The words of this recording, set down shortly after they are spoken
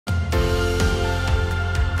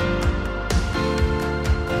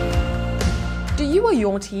you or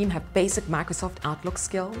your team have basic Microsoft Outlook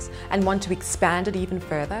skills and want to expand it even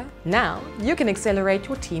further? Now you can accelerate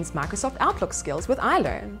your team's Microsoft Outlook skills with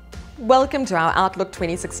iLearn. Welcome to our Outlook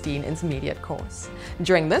 2016 Intermediate course.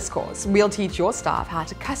 During this course, we'll teach your staff how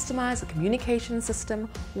to customize a communication system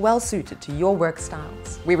well suited to your work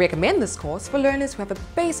styles. We recommend this course for learners who have a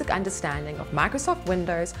basic understanding of Microsoft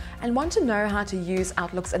Windows and want to know how to use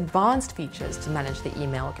Outlook's advanced features to manage their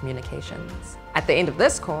email communications. At the end of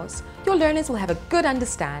this course, your learners will have a good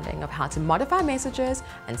understanding of how to modify messages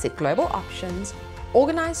and set global options,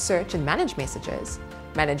 organize, search and manage messages,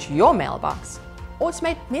 manage your mailbox,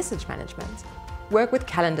 automate message management, work with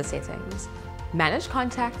calendar settings, manage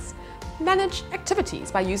contacts, manage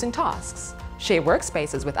activities by using tasks, share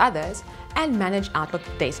workspaces with others, and manage Outlook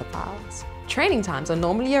data files. Training times are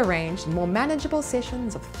normally arranged in more manageable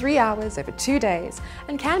sessions of 3 hours over 2 days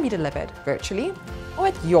and can be delivered virtually or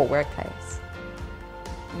at your workplace.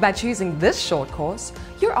 By choosing this short course,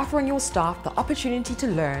 you're offering your staff the opportunity to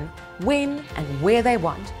learn when and where they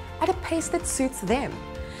want at a pace that suits them.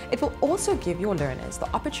 It will also give your learners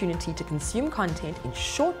the opportunity to consume content in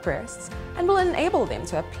short bursts and will enable them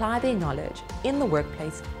to apply their knowledge in the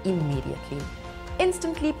workplace immediately,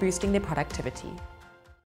 instantly boosting their productivity.